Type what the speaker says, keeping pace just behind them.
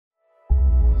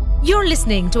You're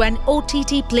listening to an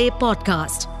OTT Play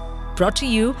podcast brought to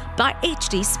you by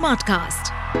HD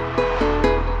Smartcast.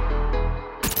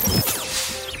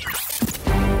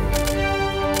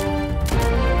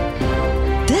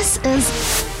 This is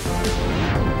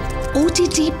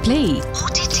OTT Play.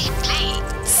 OTT Play.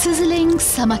 Sizzling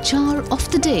Samachar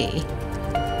of the Day.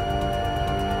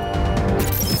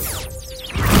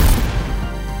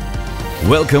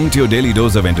 Welcome to your daily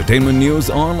dose of entertainment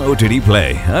news on OTT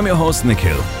Play. I'm your host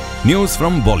Nikhil. News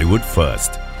from Bollywood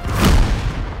first.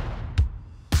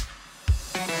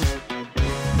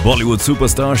 Bollywood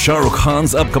superstar Shah Rukh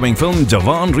Khan's upcoming film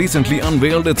Jawan recently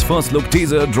unveiled its first look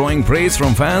teaser, drawing praise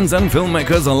from fans and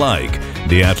filmmakers alike.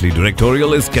 The Atlee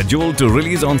directorial is scheduled to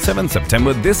release on 7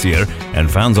 September this year, and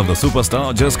fans of the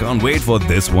superstar just can't wait for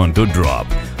this one to drop.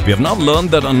 We have now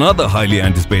learned that another highly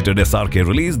anticipated SRK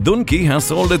release, Dunki, has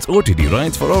sold its OTT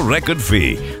rights for a record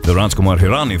fee. The Rajkumar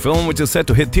Hirani film, which is set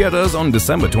to hit theatres on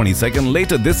December 22nd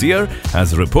later this year,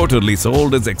 has reportedly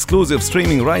sold its exclusive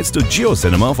streaming rights to Jio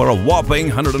Cinema for a whopping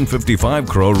 155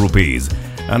 crore rupees.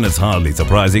 And it's hardly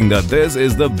surprising that this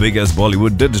is the biggest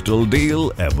Bollywood digital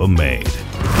deal ever made.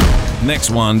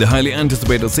 Next one, the highly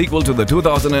anticipated sequel to the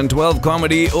 2012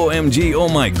 comedy OMG Oh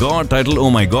My God, titled Oh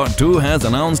My God 2, has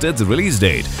announced its release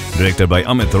date. Directed by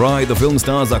Amit Rai, the film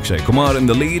stars Akshay Kumar in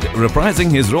the lead, reprising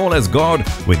his role as God,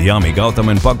 with Yami Gautam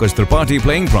and Pankaj Tripathi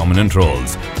playing prominent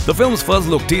roles. The film's first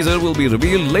look teaser will be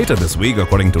revealed later this week,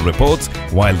 according to reports,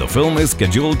 while the film is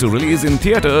scheduled to release in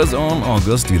theatres on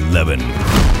August 11.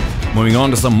 Moving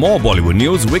on to some more Bollywood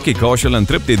news, Vicky Kaushal and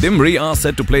Tripti Dimri are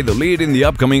set to play the lead in the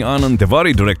upcoming Anand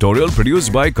Tiwari directorial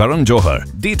produced by Karan Johar.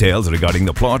 Details regarding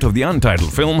the plot of the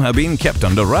untitled film have been kept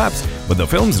under wraps, but the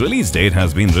film's release date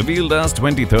has been revealed as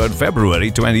 23rd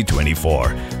February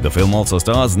 2024. The film also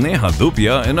stars Neha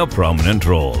Dhupia in a prominent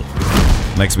role.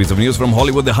 Next piece of news from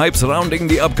Hollywood, the hype surrounding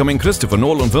the upcoming Christopher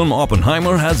Nolan film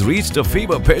Oppenheimer has reached a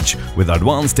fever pitch, with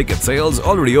advance ticket sales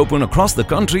already open across the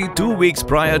country 2 weeks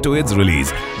prior to its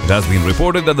release. It has been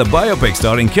reported that the biopic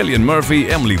starring Cillian Murphy,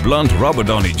 Emily Blunt, Robert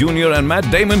Downey Jr. and Matt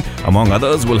Damon, among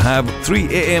others, will have 3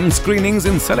 a.m. screenings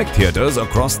in select theatres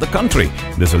across the country.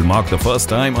 This will mark the first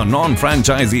time a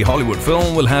non-franchisee Hollywood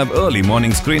film will have early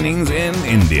morning screenings in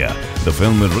India. The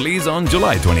film will release on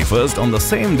July 21st, on the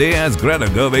same day as Greta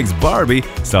Gerwig's Barbie,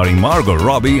 starring Margot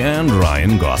Robbie and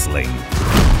Ryan Gosling.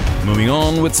 Moving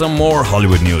on with some more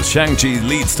Hollywood news, Shang-Chi's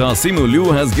lead star Simu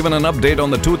Liu has given an update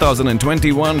on the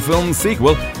 2021 film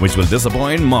sequel, which will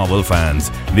disappoint Marvel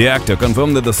fans. The actor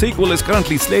confirmed that the sequel is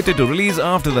currently slated to release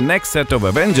after the next set of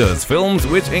Avengers films,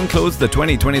 which includes the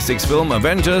 2026 film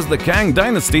Avengers: The Kang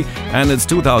Dynasty and its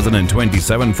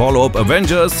 2027 follow-up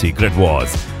Avengers: Secret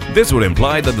Wars. This would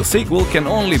imply that the sequel can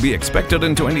only be expected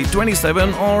in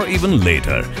 2027 or even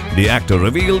later. The actor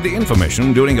revealed the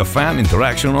information during a fan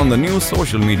interaction on the new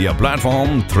social media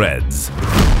platform Threads.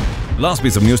 Last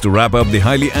piece of news to wrap up, the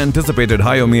highly anticipated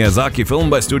Hayao Miyazaki film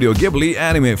by Studio Ghibli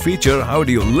anime feature How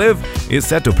Do You Live is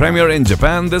set to premiere in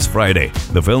Japan this Friday.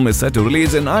 The film is set to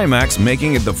release in IMAX,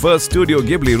 making it the first Studio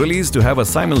Ghibli release to have a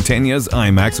simultaneous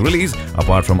IMAX release.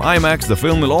 Apart from IMAX, the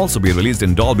film will also be released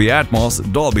in Dolby Atmos,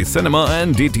 Dolby Cinema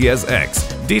and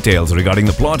DTS-X. Details regarding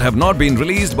the plot have not been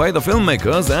released by the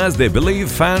filmmakers, as they believe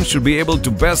fans should be able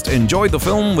to best enjoy the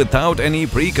film without any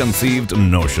preconceived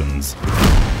notions.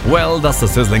 Well, that's the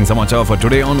sizzling samachar for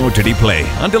today on OTT Play.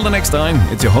 Until the next time,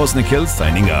 it's your host Nikhil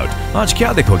signing out. Aaj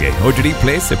kya dekhoge? OTT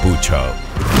Play se poocho.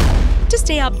 To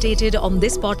stay updated on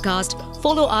this podcast,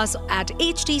 follow us at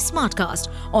HD Smartcast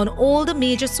on all the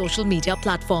major social media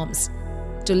platforms.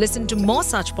 To listen to more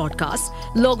such podcasts,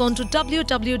 log on to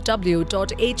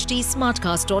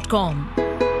www.hdsmartcast.com.